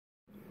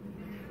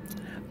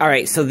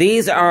Alright, so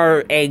these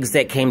are eggs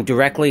that came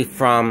directly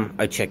from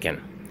a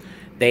chicken.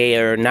 They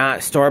are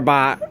not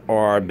store-bought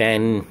or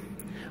been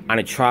on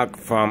a truck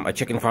from a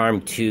chicken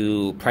farm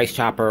to Price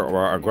Chopper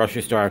or a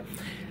grocery store.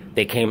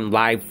 They came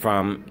live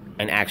from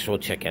an actual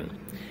chicken.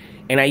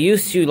 And I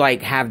used to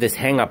have this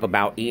hang-up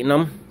about eating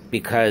them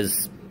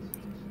because,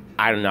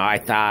 I don't know, I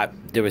thought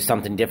there was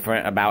something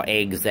different about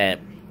eggs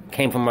that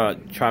came from a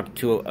truck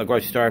to a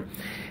grocery store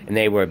and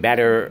they were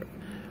better.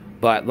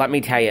 But let me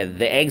tell you,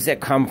 the eggs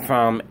that come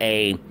from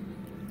a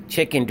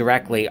chicken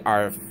directly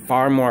are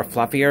far more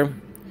fluffier.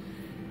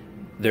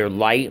 They're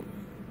light.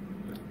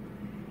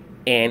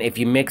 And if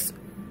you mix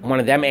one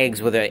of them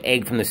eggs with an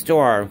egg from the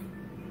store,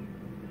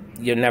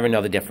 you'll never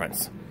know the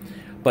difference.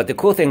 But the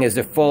cool thing is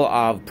they're full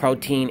of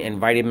protein and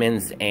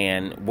vitamins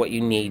and what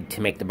you need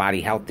to make the body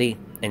healthy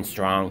and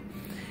strong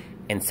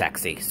and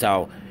sexy.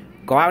 So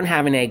go out and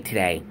have an egg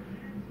today.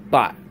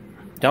 But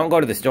don't go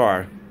to the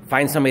store.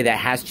 Find somebody that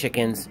has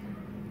chickens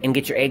and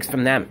get your eggs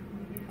from them.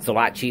 It's a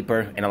lot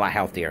cheaper and a lot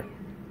healthier.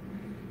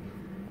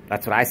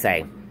 That's what I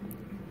say.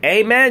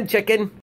 Amen, chicken.